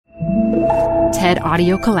TED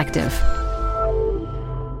Audio Collective.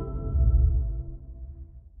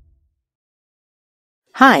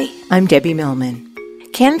 Hi, I'm Debbie Millman.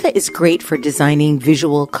 Canva is great for designing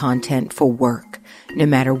visual content for work, no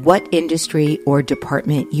matter what industry or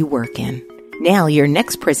department you work in. Now, your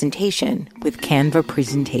next presentation with Canva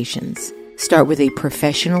Presentations. Start with a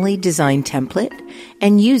professionally designed template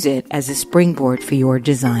and use it as a springboard for your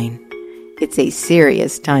design. It's a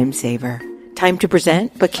serious time saver. Time to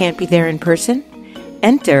present but can't be there in person?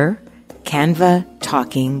 Enter Canva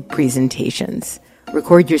Talking Presentations.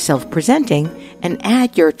 Record yourself presenting and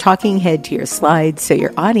add your talking head to your slides so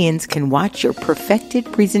your audience can watch your perfected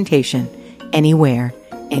presentation anywhere,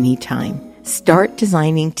 anytime. Start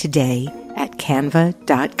designing today at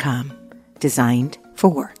canva.com. Designed for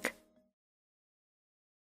work.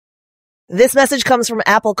 This message comes from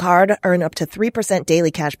Apple Card. Earn up to 3%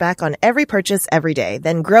 daily cash back on every purchase every day.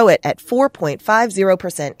 Then grow it at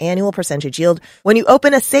 4.50% annual percentage yield when you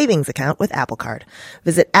open a savings account with Apple Card.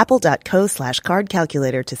 Visit apple.co/card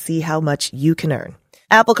calculator to see how much you can earn.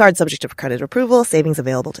 Apple Card subject to credit approval. Savings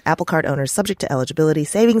available to Apple Card owners subject to eligibility.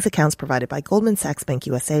 Savings accounts provided by Goldman Sachs Bank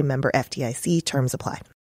USA, member FDIC. Terms apply.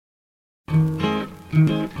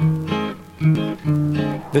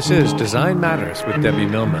 This is Design Matters with Debbie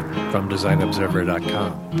Millman from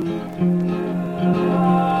DesignObserver.com.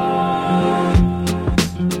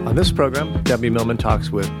 On this program, Debbie Millman talks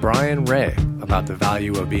with Brian Ray about the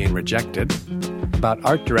value of being rejected, about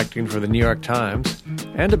art directing for the New York Times,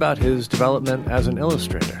 and about his development as an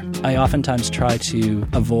illustrator. I oftentimes try to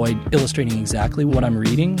avoid illustrating exactly what I'm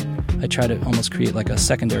reading. I try to almost create like a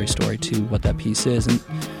secondary story to what that piece is, and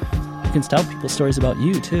you can tell people stories about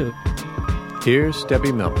you, too. Here's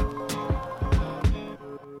Debbie Millman.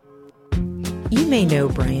 You may know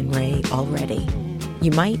Brian Ray already.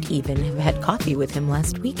 You might even have had coffee with him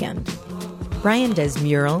last weekend. Brian does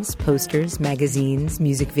murals, posters, magazines,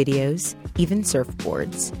 music videos, even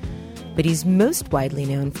surfboards. But he's most widely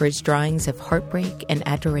known for his drawings of heartbreak and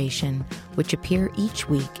adoration, which appear each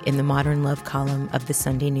week in the Modern Love column of the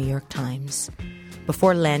Sunday New York Times.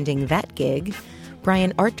 Before landing that gig,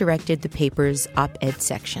 Brian art directed the paper's op-ed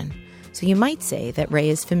section. So you might say that Ray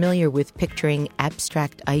is familiar with picturing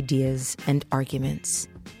abstract ideas and arguments.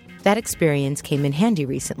 That experience came in handy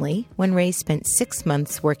recently when Ray spent 6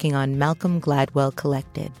 months working on Malcolm Gladwell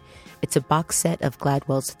Collected. It's a box set of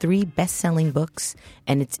Gladwell's 3 best-selling books,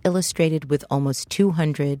 and it's illustrated with almost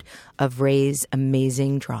 200 of Ray's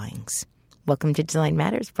amazing drawings. Welcome to Design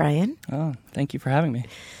Matters, Brian. Oh, thank you for having me.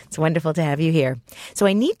 It's wonderful to have you here. So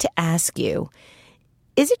I need to ask you,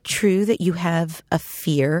 is it true that you have a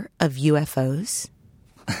fear of UFOs?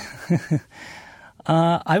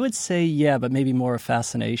 I would say yeah, but maybe more a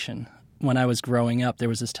fascination. When I was growing up, there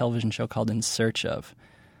was this television show called In Search Of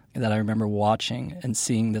that I remember watching and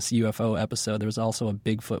seeing this UFO episode. There was also a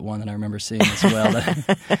Bigfoot one that I remember seeing as well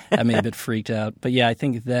that made me a bit freaked out. But yeah, I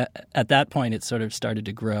think that at that point it sort of started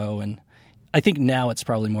to grow, and I think now it's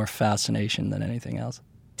probably more fascination than anything else.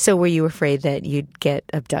 So were you afraid that you'd get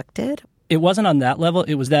abducted? It wasn't on that level.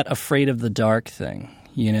 It was that afraid of the dark thing,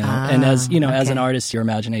 you know. And as you know, as an artist, your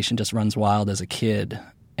imagination just runs wild as a kid,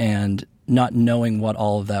 and not knowing what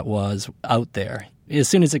all of that was out there. As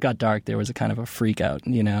soon as it got dark, there was a kind of a freak out,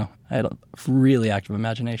 you know. I had a really active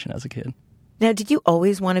imagination as a kid. Now, did you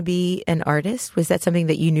always want to be an artist? Was that something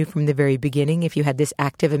that you knew from the very beginning? If you had this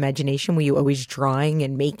active imagination, were you always drawing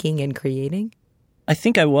and making and creating? I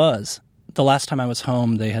think I was. The last time I was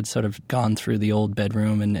home, they had sort of gone through the old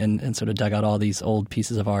bedroom and sort of dug out all these old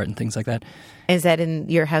pieces of art and things like that. Is that in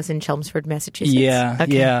your house in Chelmsford, Massachusetts? Yeah,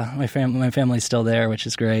 okay. Yeah. My family's still there, which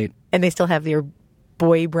is great. And they still have your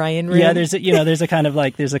boy Brian room? Yeah, there's a kind of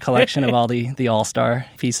like, there's a collection of all the all-star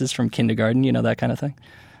pieces from kindergarten, you know, that kind of thing.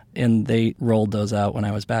 And they rolled those out when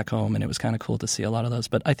I was back home, and it was kind of cool to see a lot of those.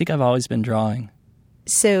 But I think I've always been drawing.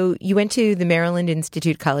 So you went to the Maryland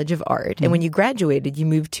Institute College of Art, and when you graduated, you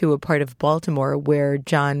moved to a part of Baltimore where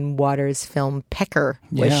John Waters' film Pecker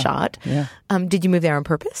was shot. Yeah. Did you move there on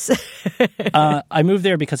purpose? I moved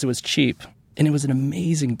there because it was cheap, and it was an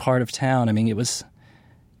amazing part of town. I mean, it was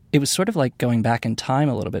sort of like going back in time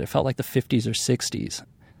a little bit. It felt like the 50s or 60s.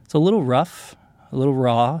 It's a little rough, a little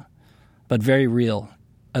raw, but very real.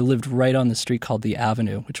 I lived right on the street called the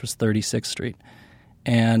Avenue, which was 36th Street,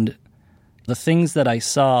 and the things that I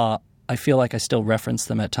saw, I feel like I still reference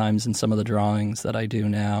them at times in some of the drawings that I do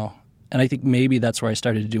now. And I think maybe that's where I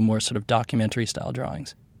started to do more sort of documentary-style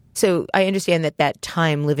drawings. So I understand that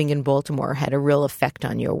time living in Baltimore had a real effect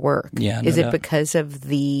on your work. Yeah, Is it because of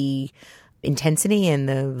the intensity and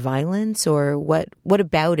the violence, or what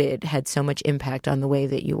about it had so much impact on the way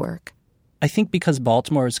that you work? I think because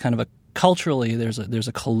Baltimore is kind of a culturally, there's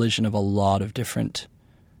a collision of a lot of different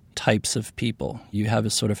types of people. You have a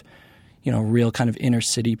sort of, real kind of inner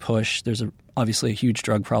city push. There's obviously a huge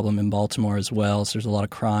drug problem in Baltimore as well, so there's a lot of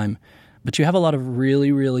crime. But you have a lot of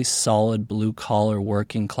really, really solid blue-collar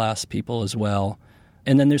working class people as well.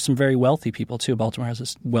 And then there's some very wealthy people too. Baltimore has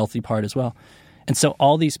this wealthy part as well. And so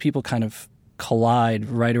all these people kind of collide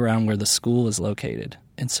right around where the school is located.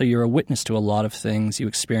 And so you're a witness to a lot of things. You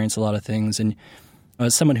experience a lot of things. And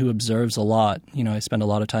as someone who observes a lot, I spend a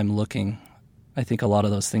lot of time looking. I think a lot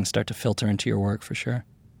of those things start to filter into your work for sure.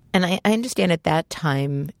 And I understand at that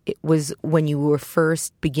time it was when you were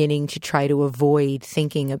first beginning to try to avoid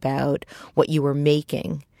thinking about what you were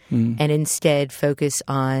making and instead focus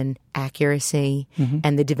on accuracy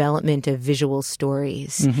and the development of visual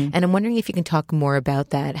stories. And I'm wondering if you can talk more about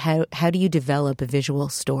that. How do you develop a visual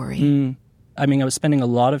story? I was spending a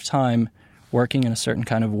lot of time working in a certain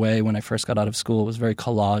kind of way when I first got out of school. It was very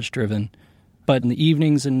collage-driven. But in the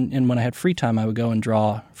evenings and when I had free time, I would go and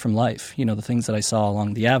draw from life, the things that I saw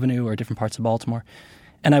along the avenue or different parts of Baltimore.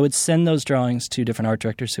 And I would send those drawings to different art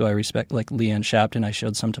directors who I respect, like Leanne Shapton. I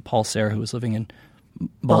showed some to Paul Serra, who was living in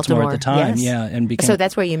Baltimore at the time. Yes. Yeah, and So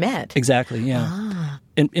that's where you met? Exactly, yeah.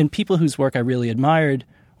 And people whose work I really admired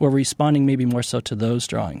were responding maybe more so to those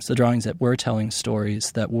drawings, the drawings that were telling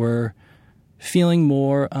stories, that were feeling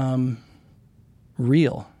more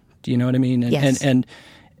real. Do you know what I mean? Yes.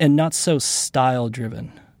 And not so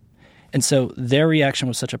style-driven. And so their reaction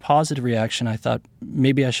was such a positive reaction, I thought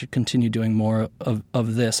maybe I should continue doing more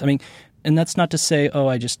of this. And that's not to say,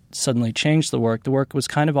 I just suddenly changed the work. The work was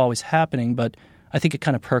kind of always happening, but I think it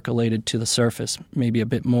kind of percolated to the surface maybe a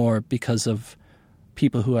bit more because of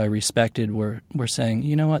people who I respected were saying,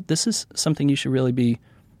 you know what, this is something you should really be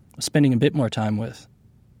spending a bit more time with.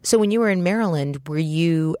 So when you were in Maryland, were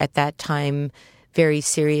you at that time very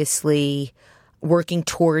seriously working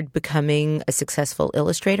toward becoming a successful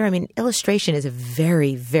illustrator? Illustration is a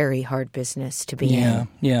very, very hard business to be in.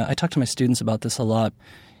 Yeah. I talk to my students about this a lot,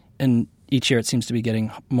 and each year it seems to be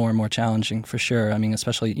getting more and more challenging for sure.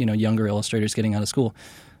 Especially, younger illustrators getting out of school.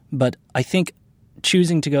 But I think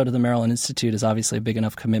choosing to go to the Maryland Institute is obviously a big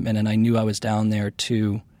enough commitment, and I knew I was down there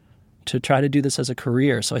to try to do this as a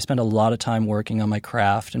career. So I spent a lot of time working on my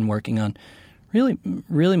craft and working on really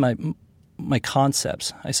my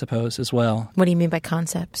concepts, I suppose, as well. What do you mean by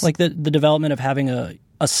concepts? Like the development of having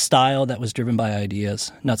a style that was driven by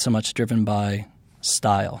ideas, not so much driven by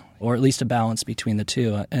style, or at least a balance between the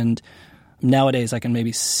two. And nowadays I can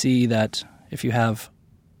maybe see that if you have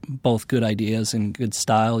both good ideas and good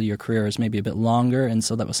style, your career is maybe a bit longer. And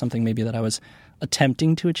so that was something maybe that I was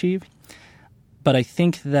attempting to achieve. But I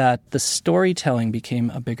think that the storytelling became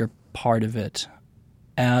a bigger part of it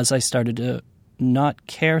as I started to not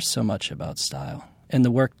care so much about style. And the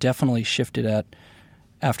work definitely shifted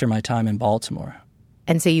after my time in Baltimore.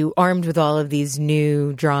 And so you, armed with all of these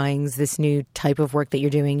new drawings, this new type of work that you're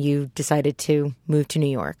doing, you decided to move to New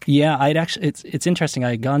York. Yeah, it's interesting. I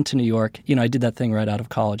had gone to New York. I did that thing right out of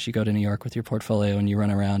college. You go to New York with your portfolio and you run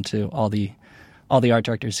around to all the art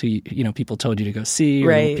directors who people told you to go see,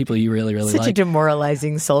 right, or people you really, really like. Such a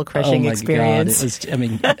demoralizing, soul-crushing experience. God.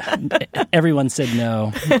 It was, everyone said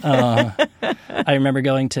no. I remember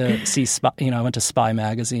going to see I went to Spy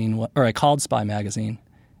Magazine, or I called Spy Magazine,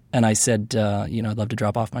 and I said, I'd love to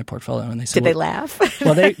drop off my portfolio. And they said, did they laugh?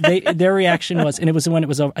 Well, their reaction was, and it was when it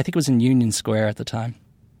was over, I think it was in Union Square at the time,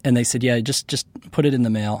 and they said, yeah, just put it in the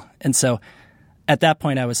mail. And so at that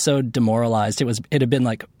point, I was so demoralized. It had been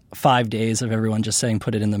like 5 days of everyone just saying,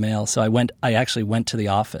 put it in the mail. So I actually went to the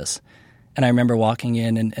office, and I remember walking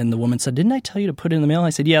in, and the woman said, didn't I tell you to put it in the mail? And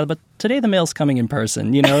I said, yeah, but today the mail's coming in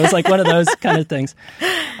person. It was like one of those kind of things.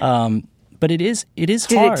 But it is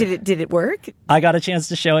hard. Did it work? I got a chance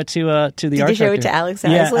to show it to the art director. Did you show it to Alex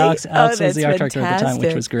Asley? Yeah, Alex was the art director at the time,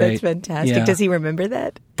 which was great. That's fantastic. Yeah. Does he remember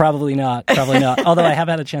that? Probably not. Although I have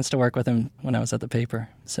had a chance to work with him when I was at the paper.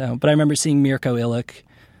 But I remember seeing Mirko Illick.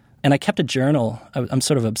 And I kept a journal. I'm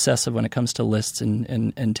sort of obsessive when it comes to lists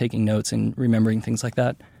and taking notes and remembering things like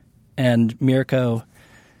that. And Mirko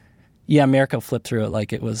flipped through it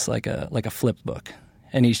like it was like a flip book.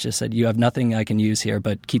 And he just said, you have nothing I can use here,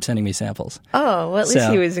 but keep sending me samples. Oh, well, at least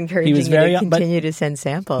he was encouraging you to continue to send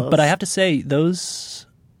samples. But I have to say, those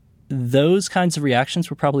kinds of reactions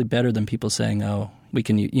were probably better than people saying, oh, we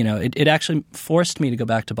can, it actually forced me to go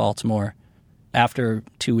back to Baltimore after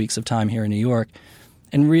 2 weeks of time here in New York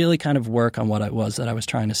and really kind of work on what it was that I was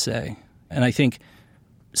trying to say. And I think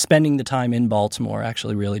spending the time in Baltimore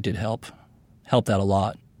actually really did help that a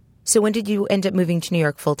lot. So when did you end up moving to New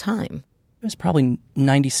York full time? It was probably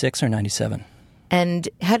 96 or 97. And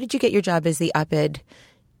how did you get your job as the op-ed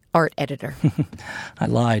art editor? I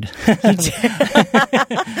lied.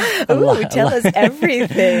 Ooh, tell us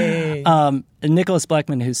everything. Nicholas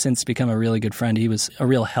Blackman, who's since become a really good friend, he was a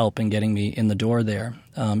real help in getting me in the door there.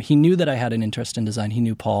 He knew that I had an interest in design. He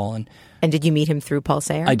knew Paul. And did you meet him through Paul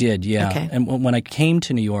Sayre? I did, yeah. Okay. And when I came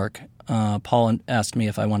to New York, Paul asked me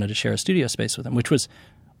if I wanted to share a studio space with him, which was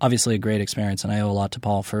obviously a great experience, and I owe a lot to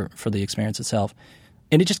Paul for the experience itself.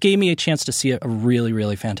 And it just gave me a chance to see a really,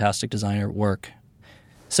 really fantastic designer work.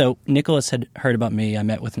 So Nicholas had heard about me. I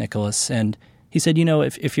met with Nicholas, and he said,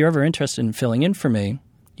 if you're ever interested in filling in for me,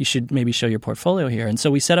 you should maybe show your portfolio here. And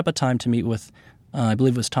so we set up a time to meet with, I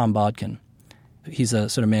believe it was Tom Bodkin. He's a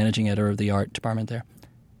sort of managing editor of the art department there.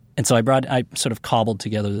 And so I sort of cobbled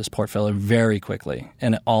together this portfolio very quickly,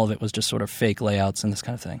 and all of it was just sort of fake layouts and this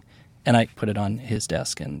kind of thing. And I put it on his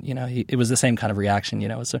desk, and it was the same kind of reaction.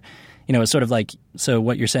 So, it's sort of like, so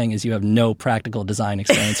what you're saying is you have no practical design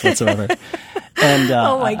experience whatsoever. And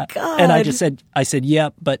oh my God! And I said, yeah,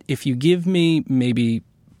 but if you give me maybe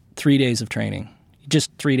 3 days of training,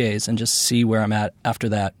 just 3 days, and just see where I'm at after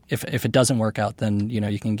that. If it doesn't work out, then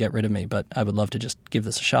you can get rid of me. But I would love to just give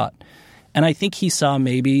this a shot. And I think he saw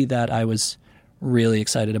maybe that I was really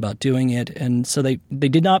excited about doing it, and so they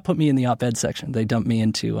did not put me in the op-ed section. They dumped me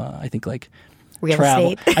into I think like real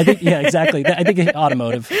travel. estate. I think exactly. I think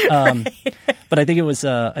automotive. But I think it was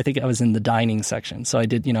I think I was in the dining section. So I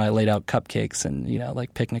did I laid out cupcakes and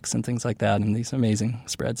like picnics and things like that, and these amazing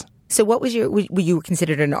spreads. So what was were you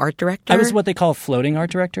considered an art director? I was what they call a floating art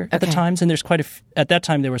director at the times, and there's at that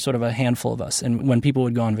time there were sort of a handful of us, and when people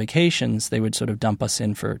would go on vacations, they would sort of dump us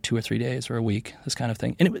in for 2 or 3 days or a week, this kind of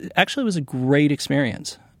thing. And it actually was a great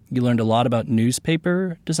experience. You learned a lot about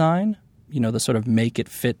newspaper design, the sort of make it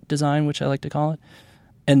fit design, which I like to call it.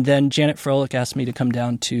 And then Janet Froelich asked me to come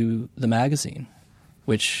down to the magazine,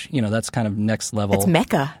 which, that's kind of next level. That's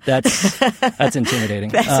Mecca. That's intimidating.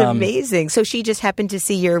 That's amazing. So she just happened to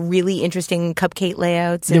see your really interesting cupcake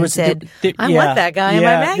layouts and said, I want that guy in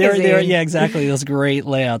my magazine. Yeah, exactly. Those great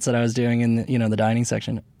layouts that I was doing in the dining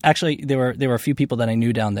section. Actually, there were a few people that I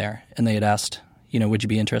knew down there, and they had asked, would you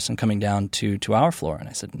be interested in coming down to our floor? And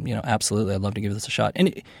I said, absolutely. I'd love to give this a shot. And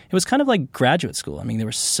it was kind of like graduate school. I mean, there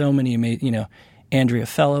were so many amazing, Andrea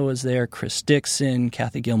Fellow was there, Chris Dixon,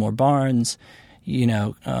 Kathy Gilmore Barnes,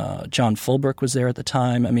 John Fulbrook was there at the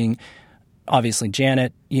time. I mean, obviously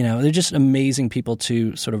Janet, they're just amazing people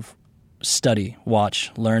to sort of study,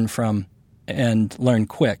 watch, learn from, and learn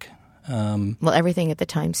quick. Well, everything at the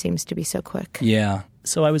time seems to be so quick. Yeah.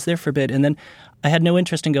 So I was there for a bit, and then I had no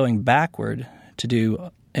interest in going backward to do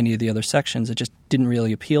any of the other sections. It just didn't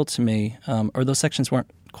really appeal to me, or those sections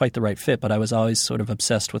weren't quite the right fit, but I was always sort of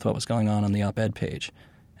obsessed with what was going on the op-ed page.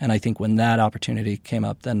 And I think when that opportunity came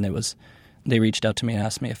up, then they reached out to me and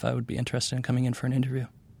asked me if I would be interested in coming in for an interview.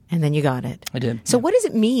 And then you got it. I did. So what does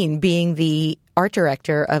it mean being the art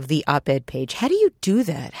director of the op-ed page? How do you do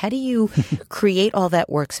that? How do you create all that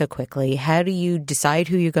work so quickly? How do you decide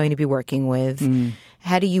who you're going to be working with?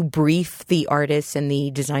 How do you brief the artists and the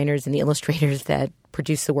designers and the illustrators that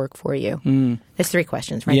produce the work for you? There's 3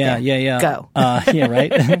 questions right there. Yeah. Go. Yeah,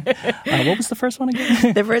 right. What was the first one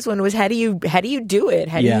again? The first one was how do you do it?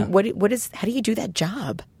 How do you do that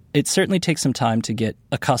job? It certainly takes some time to get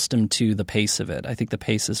accustomed to the pace of it. I think the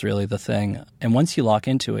pace is really the thing. And once you lock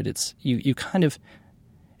into it, it's you kind of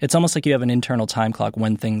it's almost like you have an internal time clock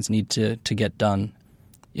when things need to get done.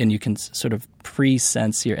 And you can sort of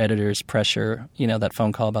pre-sense your editor's pressure, that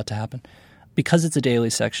phone call about to happen. Because it's a daily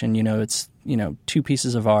section, it's 2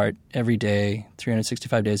 pieces of art every day,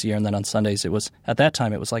 365 days a year, and then on Sundays at that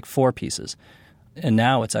time it was like 4 pieces. And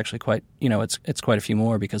now it's actually quite, it's quite a few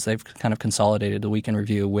more because they've kind of consolidated the weekend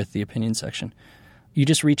review with the opinion section. You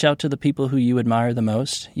just reach out to the people who you admire the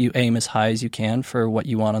most. You aim as high as you can for what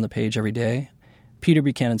you want on the page every day. Peter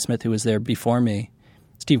Buchanan Smith, who was there before me,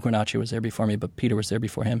 Steve Cornacchio was there before me, but Peter was there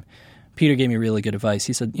before him. Peter gave me really good advice.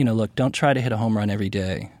 He said, look, don't try to hit a home run every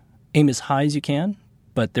day. Aim as high as you can,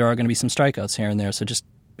 but there are going to be some strikeouts here and there, so just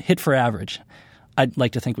hit for average. I'd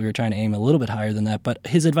like to think we were trying to aim a little bit higher than that, but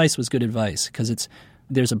his advice was good advice because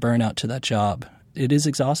there's a burnout to that job. It is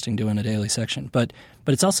exhausting doing a daily section, but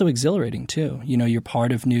it's also exhilarating too. You're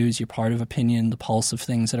part of news, you're part of opinion, the pulse of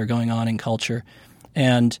things that are going on in culture.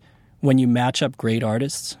 And when you match up great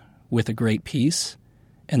artists with a great piece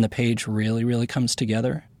and the page really, really comes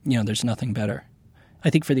together, there's nothing better. I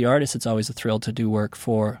think for the artist, it's always a thrill to do work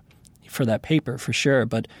for that paper, for sure,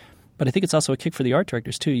 but I think it's also a kick for the art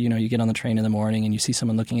directors too. You get on the train in the morning and you see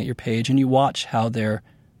someone looking at your page and you watch how they're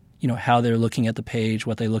looking at the page,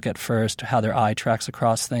 what they look at first, how their eye tracks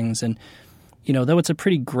across things. And, though it's a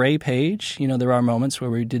pretty gray page, there are moments where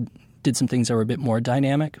we did some things that were a bit more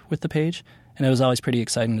dynamic with the page. And it was always pretty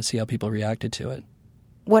exciting to see how people reacted to it.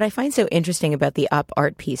 What I find so interesting about the op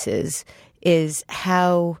art pieces is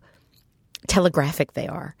how telegraphic they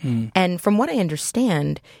are. And from what I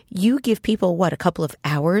understand, you give people, a couple of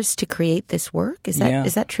hours to create this work? Is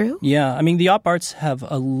that true? Yeah. I mean, the op arts have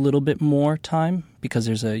a little bit more time because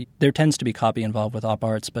there tends to be copy involved with op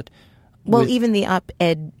arts, but even the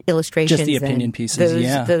op-ed illustrations. Just the opinion pieces,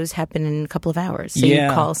 those happen in a couple of hours. So you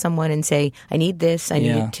call someone and say, I need this, I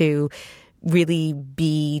need it to really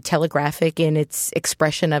be telegraphic in its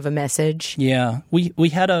expression of a message. Yeah. We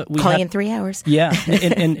had in 3 hours. Yeah.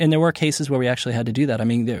 and there were cases where we actually had to do that. I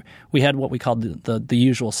mean, we had what we called the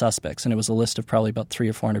usual suspects, and it was a list of probably about 300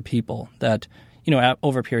 or 400 people that,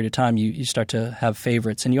 over a period of time, you start to have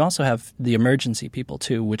favorites. And you also have the emergency people,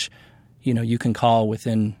 too, which, you can call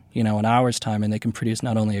within, an hour's time, and they can produce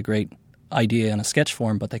not only a great idea in a sketch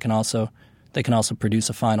form, but they can also produce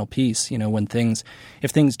a final piece.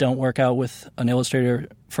 If things don't work out with an illustrator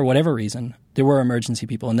for whatever reason, there were emergency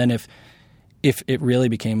people. And then if it really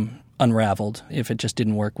became unraveled, if it just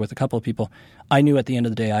didn't work with a couple of people, I knew at the end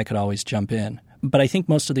of the day I could always jump in. But I think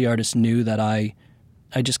most of the artists knew that I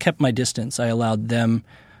just kept my distance. I allowed them,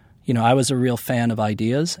 I was a real fan of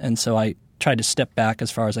ideas, and so I tried to step back as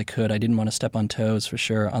far as I could. I didn't want to step on toes for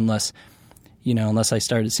sure, unless I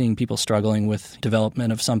started seeing people struggling with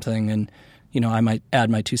development of something, and I might add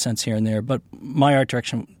my 2 cents here and there. But my art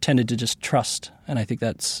direction tended to just trust, and I think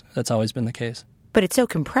that's always been the case. But it's so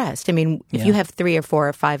compressed. I mean, if you have 3 or 4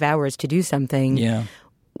 or 5 hours to do something,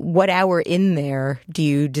 what hour in there do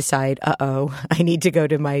you decide, I need to go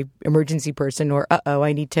to my emergency person, or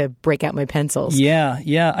I need to break out my pencils?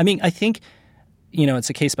 Yeah. I mean, I think, it's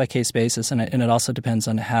a case-by-case basis, and it also depends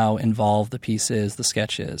on how involved the piece is, the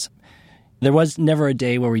sketch is. There was never a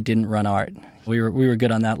day where we didn't run art. We were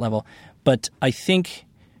good on that level. But I think,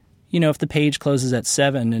 if the page closes at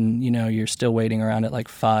 7 and, you're still waiting around at like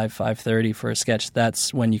 5:30 for a sketch,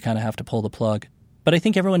 that's when you kind of have to pull the plug. But I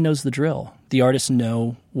think everyone knows the drill. The artists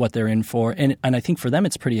know what they're in for. And I think for them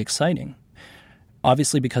it's pretty exciting.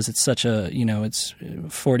 Obviously, because it's such a, it's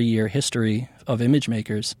 40-year history of image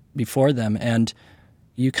makers before them. And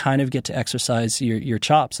you kind of get to exercise your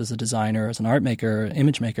chops as a designer, as an art maker, or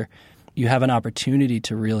image maker. You have an opportunity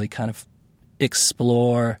to really kind of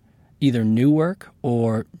explore either new work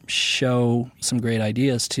or show some great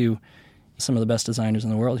ideas to some of the best designers in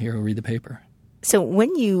the world here who read the paper. So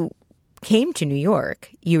when you came to New York,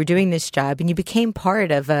 you were doing this job and you became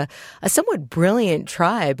part of a somewhat brilliant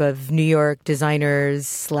tribe of New York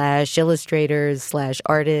designers / illustrators /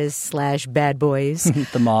 artists / bad boys.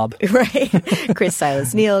 The mob. Right. Chris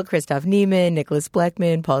Silas Neal, Christoph Niemann, Nicholas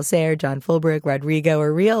Bleckman, Paul Sayre, John Fulbright, Rodrigo, a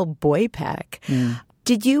real boy pack.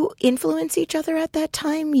 Did you influence each other at that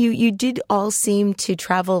time? You did all seem to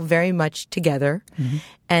travel very much together,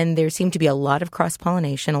 and there seemed to be a lot of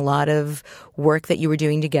cross-pollination, a lot of work that you were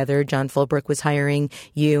doing together. John Fulbright was hiring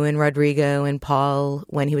you and Rodrigo and Paul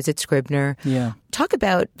when he was at Scribner. Yeah. Talk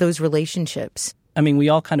about those relationships. I mean, we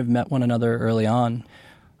all kind of met one another early on.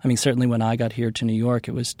 I mean, certainly when I got here to New York,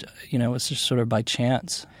 it was, it was just sort of by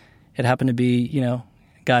chance. It happened to be,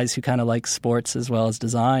 guys who kind of like sports as well as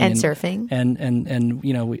design and surfing, and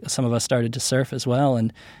some of us started to surf as well.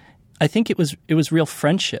 And I think it was real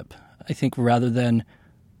friendship. I think rather than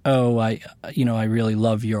I really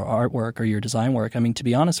love your artwork or your design work. I mean, to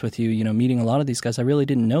be honest with you, meeting a lot of these guys, I really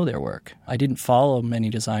didn't know their work. I didn't follow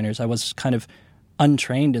many designers. I was kind of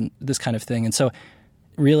untrained in this kind of thing, and so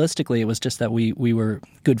realistically, it was just that we were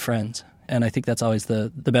good friends. And I think that's always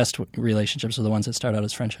the best relationships are the ones that start out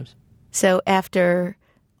as friendships. So after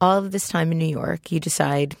all of this time in New York, you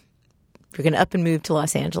decide you're going to up and move to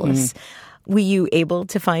Los Angeles. Were you able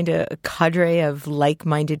to find a cadre of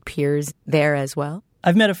like-minded peers there as well?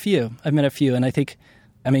 I've met a few. And I think,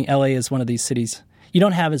 LA is one of these cities. You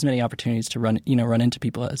don't have as many opportunities to run into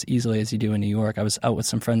people as easily as you do in New York. I was out with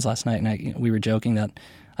some friends last night, and we were joking that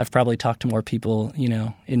I've probably talked to more people,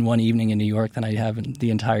 in one evening in New York than I have in the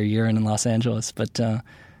entire year in Los Angeles. But,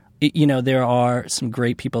 there are some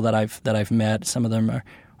great people that I've met. Some of them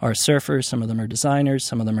are surfers, some of them are designers,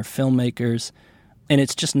 some of them are filmmakers. And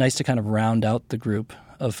it's just nice to kind of round out the group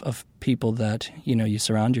of people that, you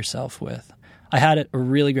surround yourself with. I had a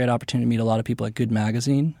really great opportunity to meet a lot of people at Good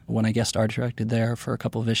Magazine when I guest art directed there for a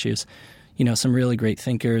couple of issues. Some really great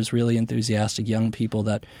thinkers, really enthusiastic young people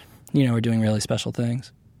that, are doing really special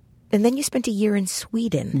things. And then you spent a year in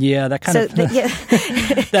Sweden. Yeah, that kind of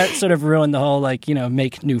that sort of ruined the whole,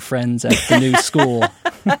 make new friends at the new school.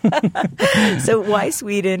 So why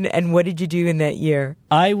Sweden, and what did you do in that year?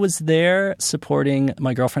 I was there supporting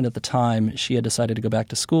my girlfriend at the time. She had decided to go back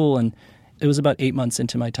to school, and it was about 8 months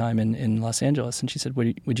into my time in Los Angeles, and she said,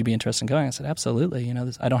 would you be interested in going? I said, absolutely.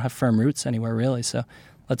 I don't have firm roots anywhere really, so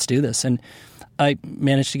let's do this. And I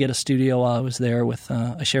managed to get a studio while I was there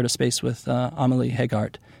I shared a space with Amelie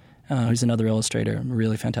Hegart, who's another illustrator, a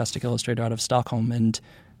really fantastic illustrator out of Stockholm. And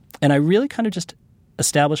I really kind of just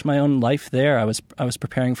established my own life there. I was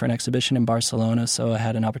preparing for an exhibition in Barcelona, so I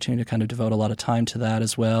had an opportunity to kind of devote a lot of time to that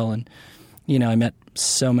as well. And, I met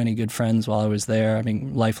so many good friends while I was there. I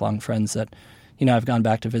mean, lifelong friends that, I've gone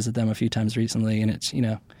back to visit them a few times recently. And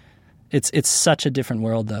it's such a different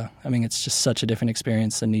world, though. I mean, it's just such a different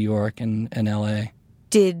experience than New York and L.A.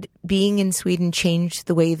 Did being in Sweden change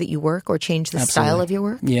the way that you work or change the style of your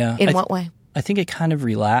work? Yeah. In what way? I think it kind of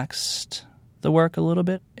relaxed the work a little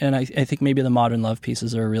bit. And I think maybe the Modern Love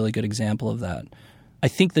pieces are a really good example of that. I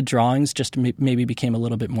think the drawings just maybe became a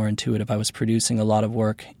little bit more intuitive. I was producing a lot of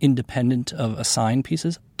work independent of assigned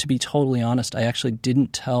pieces. To be totally honest, I actually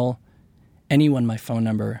didn't tell anyone my phone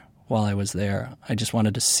number while I was there. I just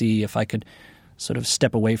wanted to see if I could sort of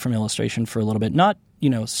step away from illustration for a little bit. Not,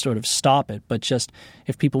 sort of stop it, but just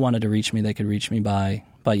if people wanted to reach me, they could reach me by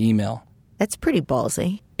email. That's pretty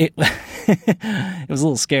ballsy. It was a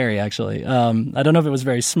little scary, actually. I don't know if it was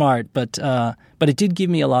very smart, but it did give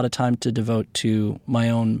me a lot of time to devote to my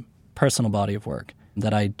own personal body of work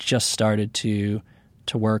that I just started to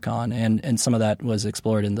work on, and some of that was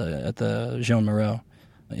explored at the Jean Moreau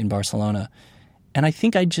in Barcelona. And I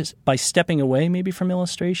think by stepping away maybe from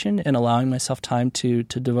illustration and allowing myself time to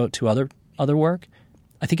devote to other work,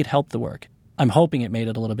 I think it helped the work. I'm hoping it made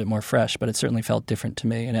it a little bit more fresh, but it certainly felt different to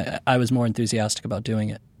me, and I was more enthusiastic about doing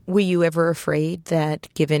it. Were you ever afraid that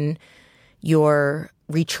given your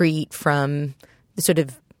retreat from the sort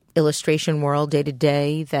of illustration world day to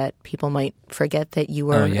day that people might forget that you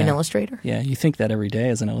were an illustrator? Yeah, you think that every day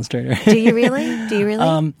as an illustrator. Do you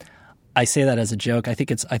really? I say that as a joke. I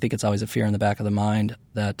think it's always a fear in the back of the mind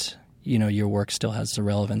that your work still has the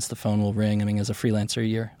relevance. The phone will ring. I mean, as a freelancer,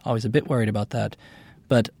 you're always a bit worried about that.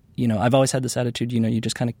 But I've always had this attitude. You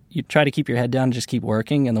just you try to keep your head down and just keep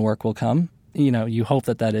working, and the work will come. You hope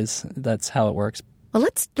that's how it works. Well,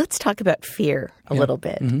 let's talk about fear a little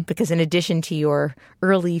bit, because in addition to your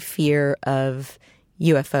early fear of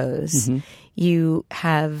UFOs, you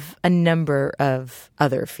have a number of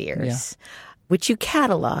other fears, which you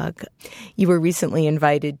catalog. You were recently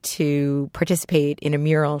invited to participate in a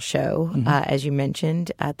mural show, as you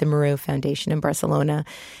mentioned, at the Moreau Foundation in Barcelona,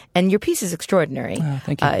 and your piece is extraordinary. Oh,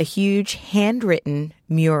 thank you. A huge handwritten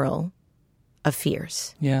mural of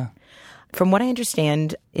fears. Yeah. From what I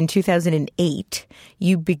understand, in 2008,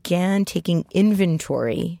 you began taking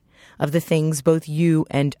inventory of the things both you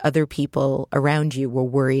and other people around you were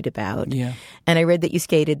worried about. Yeah. And I read that you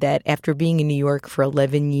stated that after being in New York for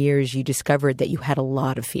 11 years, you discovered that you had a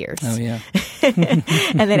lot of fears. Oh, yeah. And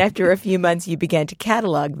then after a few months, you began to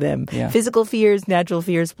catalog them. Yeah. Physical fears, natural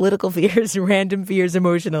fears, political fears, random fears,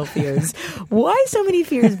 emotional fears. Why so many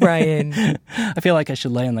fears, Brian? I feel like I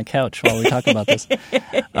should lay on the couch while we talk about this.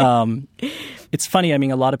 It's funny. I mean,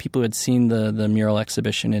 a lot of people who had seen the mural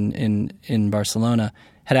exhibition in Barcelona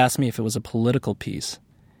had asked me if it was a political piece.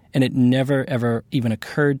 And it never, ever even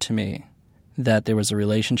occurred to me that there was a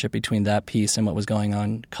relationship between that piece and what was going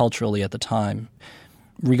on culturally at the time.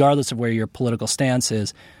 Regardless of where your political stance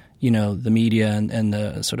is, the media and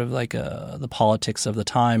the sort of like the politics of the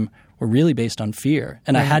time were really based on fear.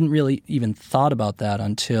 And I hadn't really even thought about that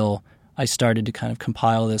until I started to kind of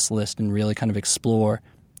compile this list and really kind of explore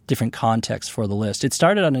different contexts for the list. It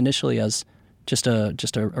started out initially as just a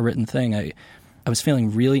written thing. I was feeling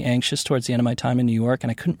really anxious towards the end of my time in New York, and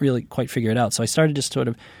I couldn't really quite figure it out. So I started just sort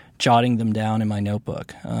of jotting them down in my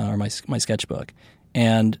notebook or my sketchbook.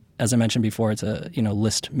 And as I mentioned before, it's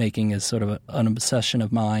list making is sort of an obsession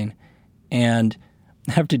of mine. And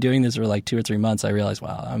after doing this for like 2 or 3 months, I realized,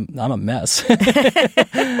 wow, I'm a mess.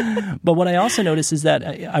 But what I also noticed is that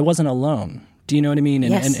I wasn't alone. Do you know what I mean?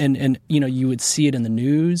 And, yes. and you would see it in the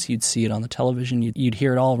news, you'd see it on the television, you'd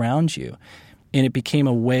hear it all around you. And it became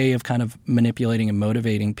a way of kind of manipulating and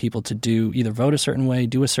motivating people to do either vote a certain way,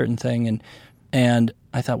 do a certain thing. And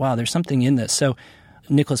I thought, wow, there's something in this. So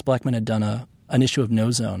Nicholas Bleckman had done an issue of No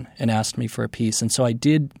Zone and asked me for a piece. And so I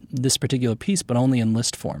did this particular piece, but only in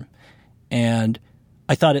list form. And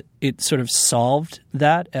I thought it sort of solved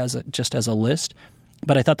that just as a list.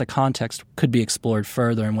 But I thought the context could be explored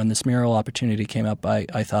further. And when this mural opportunity came up, I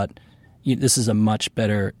thought, this is a much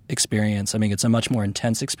better experience. I mean, it's a much more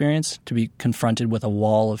intense experience to be confronted with a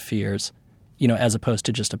wall of fears, as opposed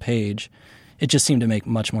to just a page. It just seemed to make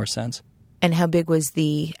much more sense. And how big was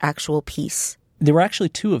the actual piece? There were actually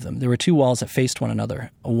 2 of them. There were 2 walls that faced one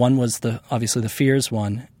another. One was obviously the fears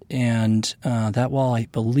one. And that wall, I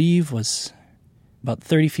believe, was about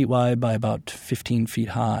 30 feet wide by about 15 feet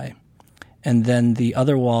high. And then the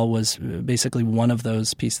other wall was basically one of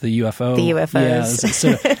those pieces, the UFO. The UFOs. Yeah,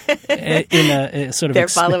 sort of, in a sort of They're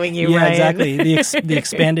following you, yeah, Ryan. exactly. The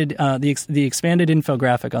expanded the expanded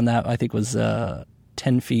infographic on that, I think, was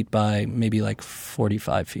 10 feet by maybe like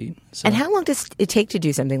 45 feet. So, And how long does it take to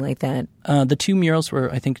do something like that? the two murals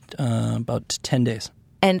were, I think, about 10 days.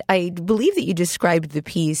 And I believe that you described the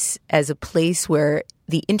piece as a place where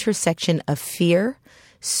the intersection of fear,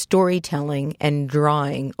 storytelling, and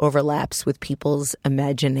drawing overlaps with people's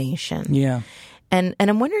imagination. Yeah. And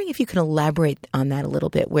I'm wondering if you can elaborate on that a little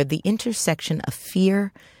bit, where the intersection of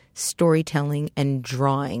fear, storytelling, and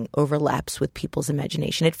drawing overlaps with people's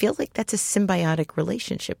imagination. It feels like that's a symbiotic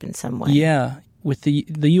relationship in some way. Yeah. With the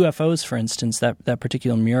UFOs, for instance, that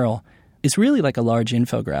particular mural is really like a large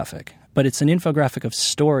infographic, but it's an infographic of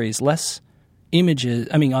stories, less images.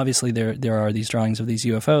 I mean, obviously there are these drawings of these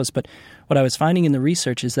UFOs, but what I was finding in the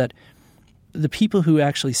research is that the people who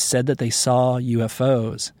actually said that they saw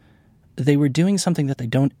UFOs, they were doing something that they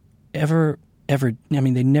don't ever,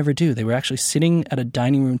 they never do. They were actually sitting at a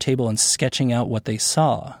dining room table and sketching out what they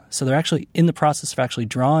saw. So they're actually in the process of actually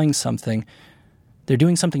drawing something. They're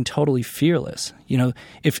doing something totally fearless. You know,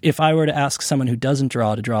 if I were to ask someone who doesn't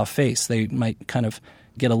draw to draw a face, they might kind of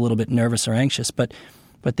get a little bit nervous or anxious, but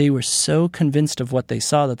they were so convinced of what they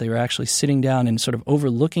saw that they were actually sitting down and sort of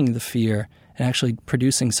overlooking the fear and actually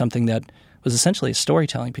producing something that was essentially a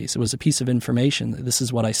storytelling piece. It was a piece of information. This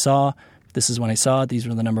is what I saw. This is when I saw it. These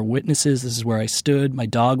were the number of witnesses. This is where I stood. My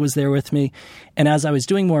dog was there with me. And as I was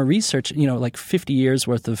doing more research, like 50 years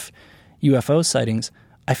worth of UFO sightings,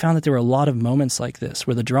 I found that there were a lot of moments like this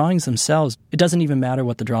where the drawings themselves, it doesn't even matter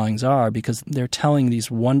what the drawings are because they're telling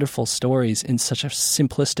these wonderful stories in such a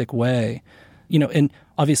simplistic way. And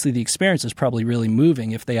obviously the experience is probably really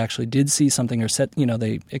moving. If they actually did see something or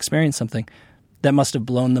they experienced something, that must have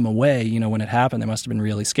blown them away. When it happened, they must have been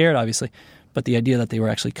really scared, obviously. But the idea that they were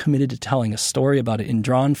actually committed to telling a story about it in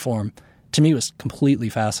drawn form, to me, was completely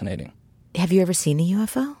fascinating. Have you ever seen a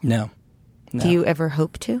UFO? No. Do you ever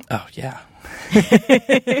hope to? Oh, yeah.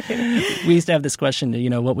 We used to have this question,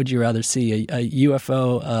 what would you rather see, a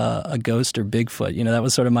UFO, a ghost, or Bigfoot? That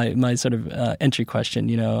was sort of my sort of entry question.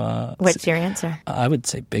 What's your answer? I would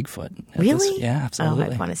say Bigfoot. Really? Yeah, absolutely.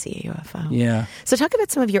 Oh, I want to see a UFO. Yeah. So talk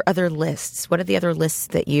about some of your other lists. What are the other lists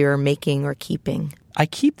that you're making or keeping? I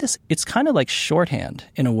keep this. It's kind of like shorthand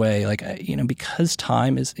in a way, like, because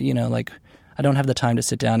time is, I don't have the time to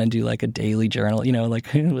sit down and do like a daily journal,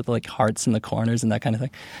 like with like hearts in the corners and that kind of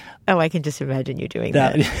thing. Oh, I can just imagine you doing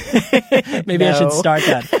that. Maybe I should start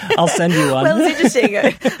that. I'll send you one. Well, it's interesting.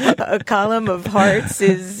 A column of hearts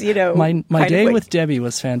is, My day with Debbie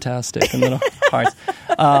was fantastic, and little hearts.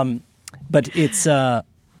 But it's, I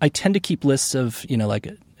tend to keep lists of, like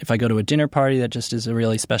if I go to a dinner party that just is a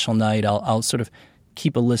really special night, I'll sort of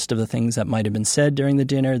keep a list of the things that might have been said during the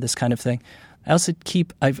dinner, this kind of thing. I also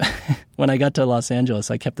when I got to Los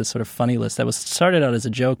Angeles, I kept this sort of funny list that was started out as a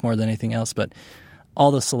joke more than anything else, but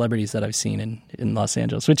all the celebrities that I've seen in Los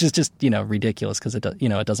Angeles, which is just, ridiculous because it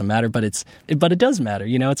doesn't matter, but it does matter.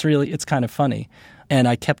 It's kind of funny. And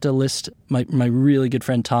I kept a list, my really good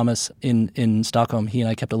friend Thomas in Stockholm, he and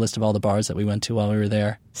I kept a list of all the bars that we went to while we were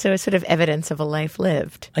there. So it's sort of evidence of a life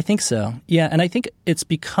lived. I think so. Yeah. And I think it's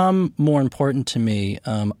become more important to me.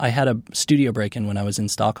 I had a studio break-in when I was in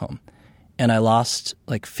Stockholm. And I lost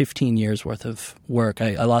like 15 years worth of work.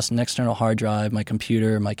 I lost an external hard drive, my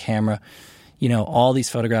computer, my camera, all these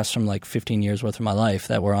photographs from like 15 years worth of my life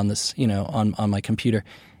that were on this, on my computer.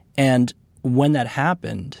 And when that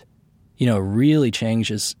happened, it really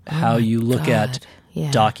changes how you look at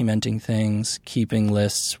documenting things, keeping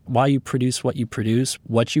lists, why you produce, what you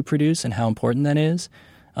produce, and how important that is.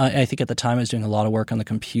 I think at the time I was doing a lot of work on the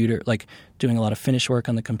computer, like doing a lot of finish work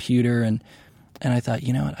on the computer. And I thought,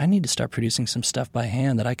 what, I need to start producing some stuff by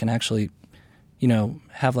hand that I can actually,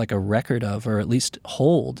 have like a record of or at least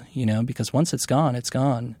hold, because once it's gone, it's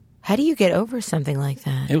gone. How do you get over something like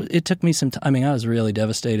that? It took me some time. I mean, I was really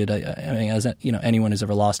devastated. I mean, as anyone who's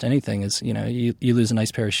ever lost anything is, you lose a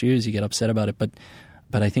nice pair of shoes, you get upset about it. But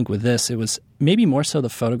I think with this, it was maybe more so the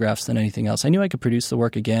photographs than anything else. I knew I could produce the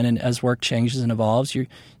work again, and as work changes and evolves, you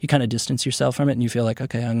kind of distance yourself from it, and you feel like,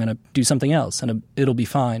 okay, I'm going to do something else, and it'll be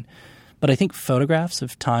fine. But I think photographs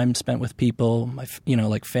of time spent with people,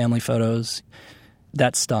 like family photos,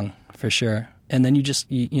 that stung for sure. And then you just,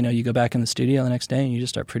 you go back in the studio the next day and you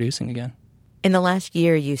just start producing again. In the last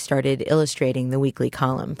year, you started illustrating the weekly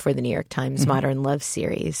column for the New York Times Modern Love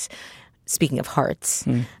series. Speaking of hearts.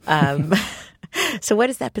 So what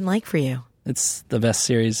has that been like for you? It's the best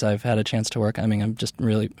series I've had a chance to work on. I mean, I'm just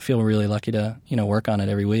feel really lucky to, work on it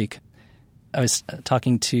every week. I was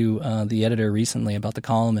talking to the editor recently about the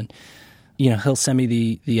column, and, he'll send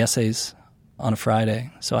me the essays on a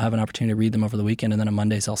Friday, so I'll have an opportunity to read them over the weekend, and then on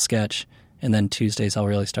Mondays I'll sketch, and then Tuesdays I'll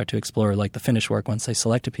really start to explore like the finished work once they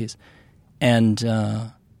select a piece. And,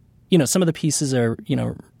 some of the pieces are,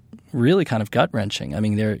 really kind of gut-wrenching. I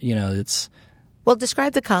mean, it's... Well,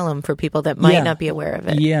 describe the column for people that might not be aware of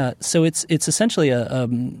it. Yeah, so it's essentially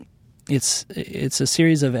it's a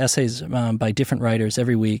series of essays by different writers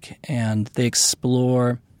every week, and they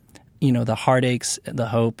explore, the heartaches, the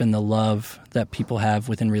hope, and the love that people have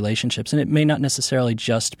within relationships. And it may not necessarily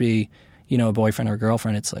just be, a boyfriend or a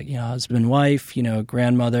girlfriend. It's like, husband, wife,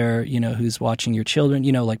 grandmother, who's watching your children,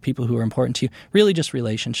 like people who are important to you. Really just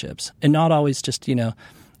relationships, and not always just,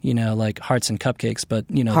 like hearts and cupcakes, but,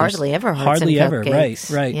 hardly ever hearts and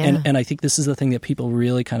cupcakes. Right. Yeah. And I think this is the thing that people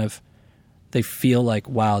really kind of, they feel like,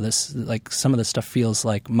 wow, this, like some of this stuff feels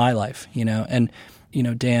like my life, and,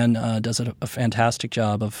 Dan does a fantastic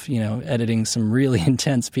job of, editing some really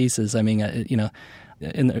intense pieces. I mean, in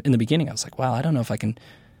the beginning I was like, wow, I don't know if I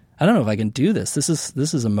can do this. This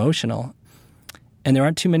is emotional. And there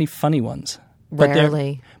aren't too many funny ones.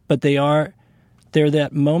 Rarely. But they're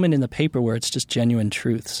that moment in the paper where it's just genuine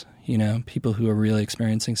truths, people who are really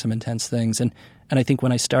experiencing some intense things. And I think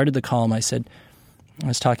when I started the column, I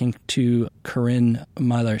was talking to Corinne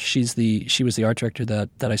Myler. She was the art director that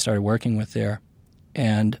I started working with there.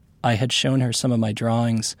 And I had shown her some of my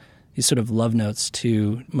drawings, these sort of love notes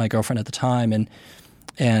to my girlfriend at the time. And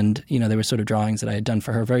they were sort of drawings that I had done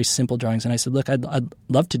for her, very simple drawings. And I said, look, I'd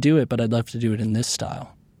love to do it, but I'd love to do it in this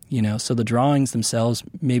style. So the drawings themselves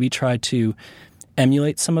maybe try to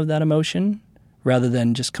emulate some of that emotion rather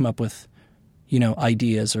than just come up with,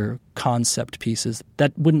 ideas or concept pieces.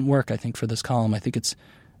 That wouldn't work, I think, for this column. I think it's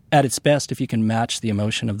at its best if you can match the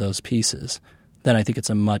emotion of those pieces. Then I think it's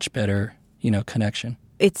a much better, connection.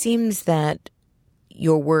 It seems that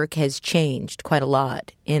your work has changed quite a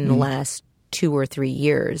lot in the last 2 or 3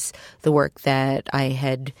 years. The work that I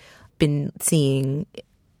had been seeing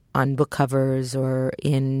on book covers or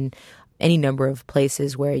in any number of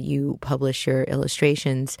places where you publish your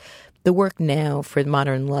illustrations, the work now for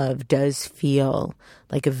Modern Love does feel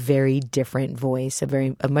like a very different voice,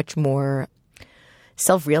 a much more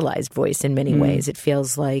self-realized voice in many ways. It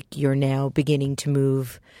feels like you're now beginning to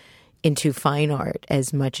move into fine art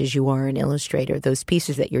as much as you are an illustrator. Those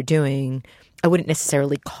pieces that you're doing, I wouldn't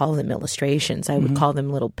necessarily call them illustrations. I would call them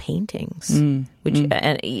little paintings, which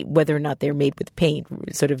and whether or not they're made with paint,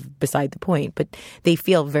 sort of beside the point, but they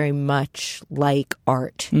feel very much like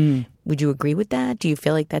art. Would you agree with that? Do you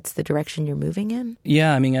feel like that's the direction you're moving in?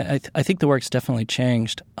 Yeah, I mean, I think the work's definitely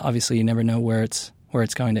changed. Obviously, you never know where it's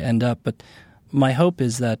going to end up, but my hope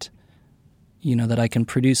is that, that I can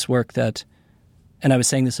produce work that. And I was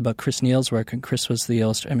saying this about Chris Neal's work, and Chris was the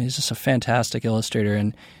illustrator. I mean, he's just a fantastic illustrator,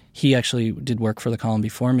 and he actually did work for the column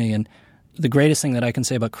before me. And the greatest thing that I can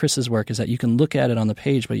say about Chris's work is that you can look at it on the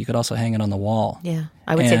page, but you could also hang it on the wall. Yeah,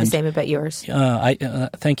 I would say the same about yours.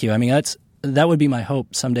 Thank you. I mean, that would be my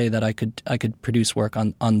hope someday, that I could produce work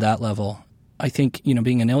on that level. I think,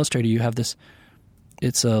 being an illustrator, you have this.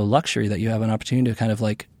 It's a luxury that you have an opportunity to kind of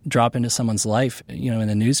like drop into someone's life, in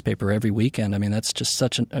the newspaper every weekend. I mean, that's just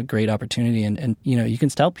such a great opportunity. And you can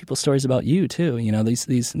tell people stories about you too.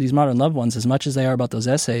 These Modern Love ones, as much as they are about those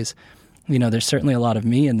essays, there's certainly a lot of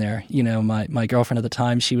me in there. My girlfriend at the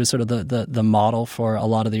time, she was sort of the model for a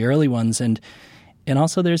lot of the early ones. And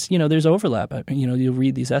also there's overlap. You'll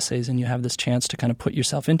read these essays and you have this chance to kind of put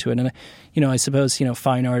yourself into it. And, I suppose,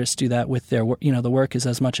 fine artists do that with their work. The work is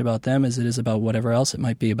as much about them as it is about whatever else it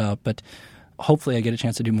might be about. But hopefully I get a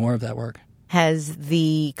chance to do more of that work. Has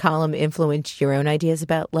the column influenced your own ideas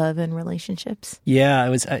about love and relationships? Yeah, it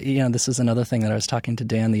was. This is another thing that I was talking to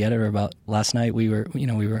Dan, the editor, about last night. We were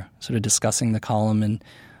sort of discussing the column,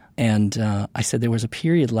 and I said there was a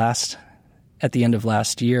period at the end of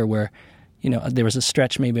last year where, there was a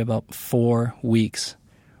stretch, maybe about 4 weeks,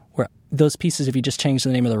 where those pieces, if you just changed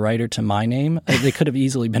the name of the writer to my name, they could have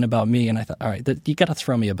easily been about me. And I thought, all right, you got to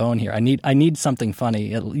throw me a bone here. I need something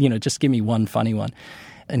funny. Just give me one funny one.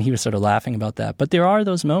 And he was sort of laughing about that. But there are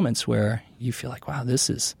those moments where you feel like, wow,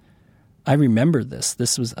 I remember this.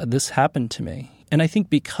 This happened to me. And I think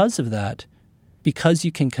because of that, because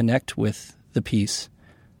you can connect with the piece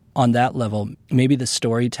on that level, maybe the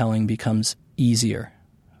storytelling becomes easier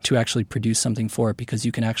to actually produce something for it, because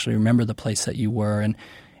you can actually remember the place that you were. And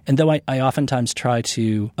though I oftentimes try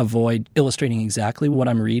to avoid illustrating exactly what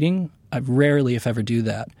I'm reading, I rarely, if ever, do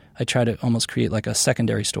that. I try to almost create like a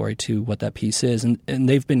secondary story to what that piece is. And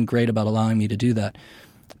they've been great about allowing me to do that.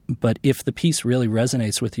 But if the piece really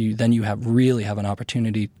resonates with you, then you really have an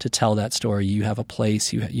opportunity to tell that story. You have a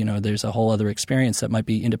place, you know, there's a whole other experience that might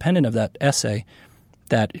be independent of that essay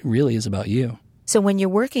that really is about you. So when you're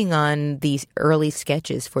working on these early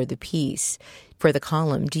sketches for the piece, for the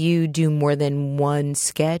column, do you do more than one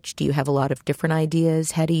sketch? Do you have a lot of different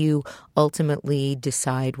ideas? How do you ultimately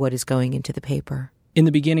decide what is going into the paper? In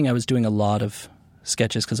the beginning, I was doing a lot of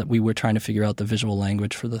sketches because we were trying to figure out the visual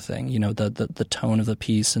language for the thing, you know, the tone of the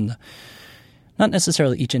piece and not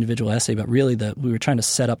necessarily each individual essay, but really we were trying to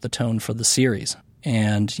set up the tone for the series.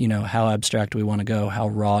 And, you know, how abstract do we want to go? How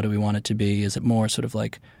raw do we want it to be? Is it more sort of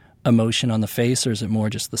like emotion on the face, or is it more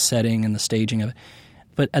just the setting and the staging of it?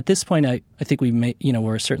 But at this point, I think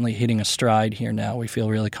we're certainly hitting a stride here now. We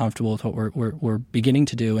feel really comfortable with what we're beginning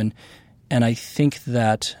to do. And I think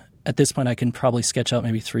that at this point, I can probably sketch out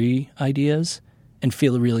maybe 3 ideas and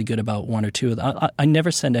feel really good about 1 or 2 of them. I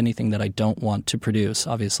never send anything that I don't want to produce,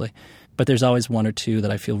 obviously. But there's always 1 or 2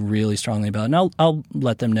 that I feel really strongly about. And I'll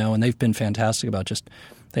let them know. And they've been fantastic about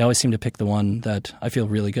they always seem to pick the one that I feel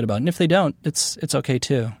really good about. And if they don't, it's okay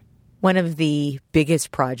too. One of the biggest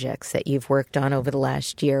projects that you've worked on over the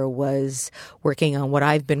last year was working on what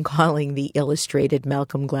I've been calling the Illustrated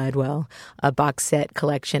Malcolm Gladwell, a box set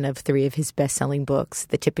collection of 3 of his best-selling books,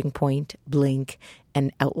 The Tipping Point, Blink,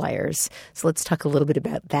 and Outliers. So let's talk a little bit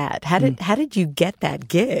about that. How did you get that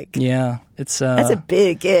gig? Yeah, that's a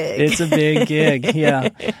big gig. It's a big gig,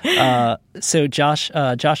 yeah. So Josh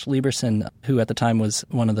Lieberson, who at the time was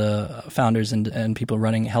one of the founders and people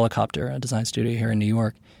running Helicopter, a design studio here in New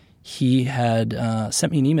York, he had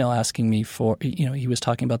sent me an email asking me for, you know, he was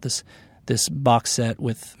talking about this box set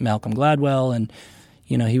with Malcolm Gladwell, and,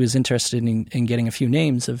 you know, he was interested in getting a few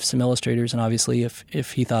names of some illustrators, and obviously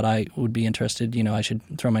if he thought I would be interested, you know, I should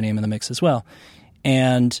throw my name in the mix as well.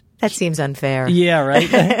 And that seems unfair. Yeah, right?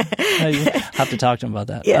 I have to talk to him about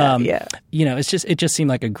that. Yeah. You know, it just seemed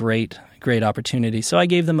like a great opportunity. So I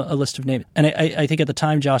gave them a list of names. And I think at the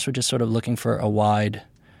time Josh was just sort of looking for a wide,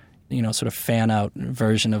 you know, sort of fan-out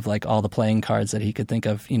version of like all the playing cards that he could think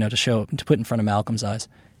of, you know, to put in front of Malcolm's eyes.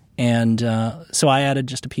 And so I added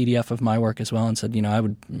just a PDF of my work as well and said, you know, I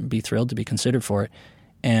would be thrilled to be considered for it.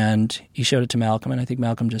 And he showed it to Malcolm, and I think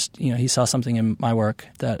Malcolm just, you know, he saw something in my work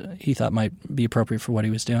that he thought might be appropriate for what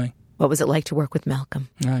he was doing. What was it like to work with Malcolm?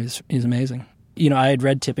 Oh, he's amazing. You know, I had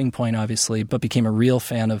read Tipping Point, obviously, but became a real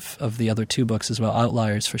fan of the other 2 books as well,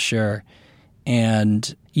 Outliers for sure.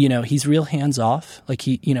 And, you know, he's real hands-off. Like,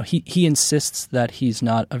 he insists that he's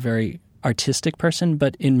not a very artistic person,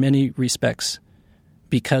 but in many respects,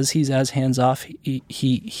 because he's as hands-off,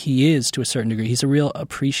 he is to a certain degree. He's a real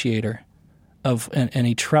appreciator of, and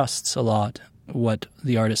he trusts a lot what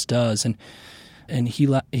the artist does. And he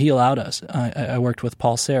allowed us. I worked with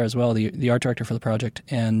Paul Sayre as well, the art director for the project,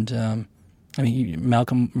 and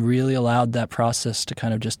Malcolm really allowed that process to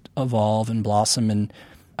kind of just evolve and blossom. And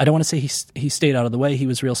I don't want to say he stayed out of the way. He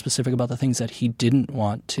was real specific about the things that he didn't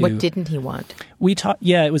want to. What didn't he want? We talked.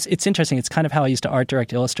 Yeah, it's interesting. It's kind of how I used to art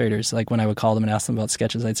direct illustrators. Like when I would call them and ask them about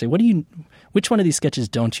sketches, I'd say, which one of these sketches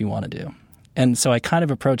don't you want to do? And so I kind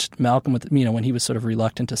of approached Malcolm with, you know, when he was sort of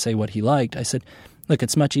reluctant to say what he liked, I said, look,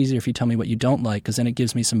 it's much easier if you tell me what you don't like, because then it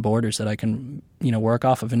gives me some borders that I can, you know, work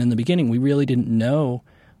off of. And in the beginning, we really didn't know.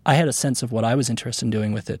 I had a sense of what I was interested in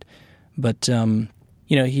doing with it. But,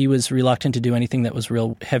 you know, he was reluctant to do anything that was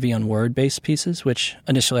real heavy on word-based pieces, which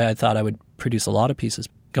initially I thought I would produce a lot of pieces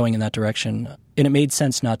going in that direction. And it made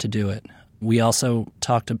sense not to do it. We also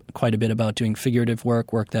talked quite a bit about doing figurative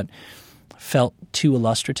work that felt too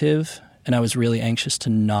illustrative. And I was really anxious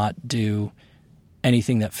to not do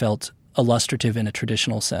anything that felt illustrative in a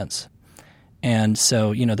traditional sense. And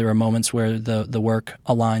so, you know, there are moments where the work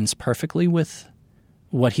aligns perfectly with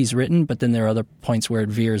what he's written, but then there are other points where it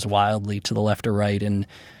veers wildly to the left or right and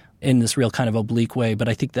in this real kind of oblique way. But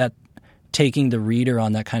I think that taking the reader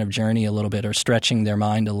on that kind of journey a little bit, or stretching their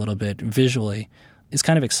mind a little bit visually, is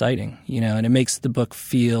kind of exciting, you know, and it makes the book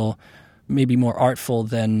feel maybe more artful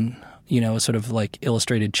than, you know, a sort of like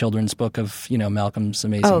illustrated children's book of, you know, Malcolm's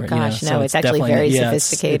amazing. Oh gosh, no, it's actually very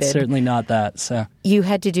sophisticated. It's certainly not that. So you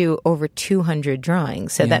had to do over 200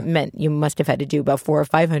 drawings, so that meant you must have had to do about 400 or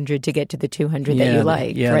 500 to get to the 200 that you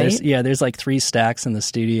liked, right? There's like 3 stacks in the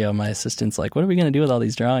studio. My assistant's like, what are we going to do with all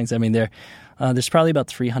these drawings? I mean, there's probably about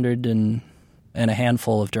 300 and a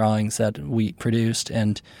handful of drawings that we produced,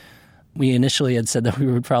 and we initially had said that we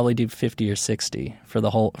would probably do 50 or 60 for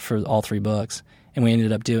all 3 books. And we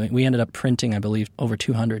ended up printing, I believe, over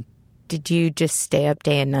 200. Did you just stay up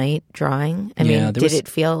day and night drawing? I mean, did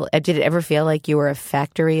it ever feel like you were a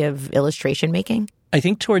factory of illustration making? I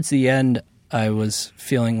think towards the end, I was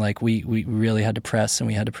feeling like we really had to press and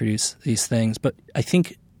we had to produce these things. But I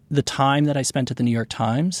think the time that I spent at the New York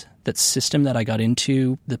Times, that system that I got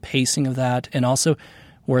into, the pacing of that, and also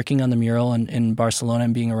working on the mural in Barcelona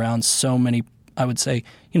and being around so many, I would say,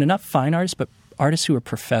 not fine artists, but artists who are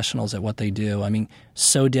professionals at what they do. I mean,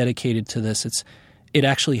 so dedicated to this. It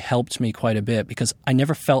actually helped me quite a bit because I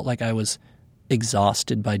never felt like I was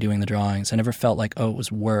exhausted by doing the drawings. I never felt like, it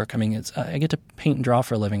was work. I mean, I get to paint and draw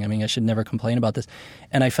for a living. I mean, I should never complain about this.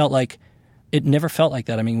 And I felt like it never felt like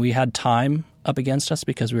that. I mean, we had time up against us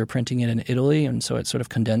because we were printing it in Italy, and so it sort of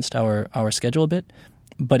condensed our schedule a bit.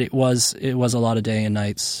 But it was a lot of day and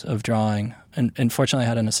nights of drawing. And fortunately, I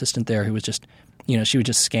had an assistant there who was just, she was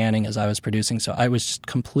just scanning as I was producing. So I was just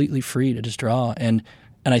completely free to just draw. And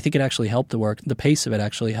I think it actually helped the work. The pace of it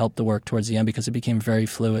actually helped the work towards the end because it became very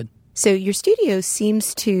fluid. So your studio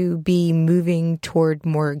seems to be moving toward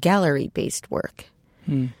more gallery-based work.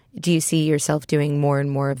 Do you see yourself doing more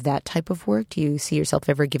and more of that type of work? Do you see yourself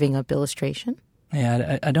ever giving up illustration?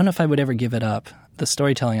 Yeah, I don't know if I would ever give it up. The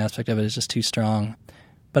storytelling aspect of it is just too strong.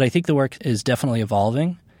 But I think the work is definitely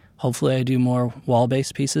evolving. Hopefully I do more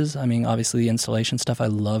wall-based pieces. I mean, obviously the installation stuff I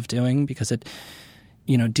love doing because it,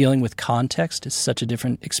 dealing with context is such a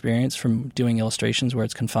different experience from doing illustrations where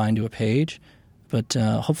it's confined to a page. But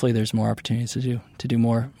hopefully there's more opportunities to do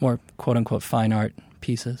more quote-unquote fine art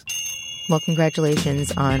pieces. Well,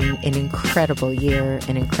 congratulations on an incredible year,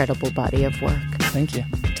 an incredible body of work. Thank you.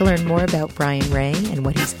 To learn more about Brian Ray and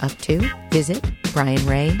what he's up to, visit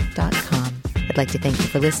brianray.com. I'd like to thank you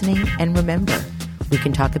for listening, and remember, we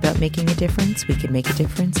can talk about making a difference, we can make a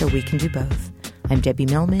difference, or we can do both. I'm Debbie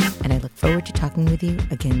Millman, and I look forward to talking with you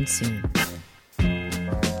again soon.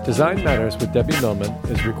 Design Matters with Debbie Millman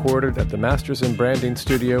is recorded at the Masters in Branding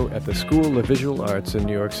Studio at the School of Visual Arts in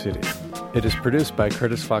New York City. It is produced by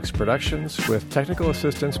Curtis Fox Productions with technical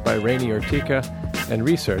assistance by Rainey Ortica and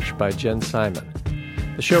research by Jen Simon.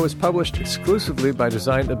 The show is published exclusively by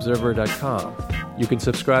DesignObserver.com. You can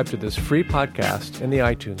subscribe to this free podcast in the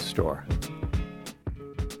iTunes Store.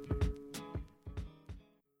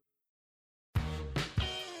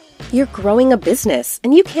 You're growing a business,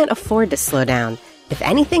 and you can't afford to slow down. If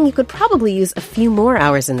anything, you could probably use a few more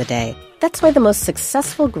hours in the day. That's why the most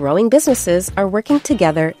successful growing businesses are working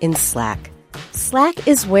together in Slack. Slack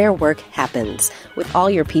is where work happens, with all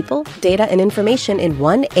your people, data, and information in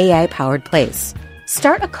one AI-powered place.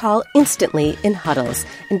 Start a call instantly in huddles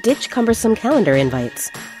and ditch cumbersome calendar invites.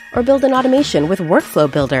 Or build an automation with Workflow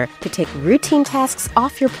Builder to take routine tasks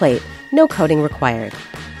off your plate, no coding required.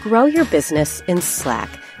 Grow your business in Slack.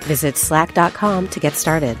 Visit slack.com to get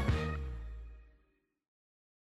started.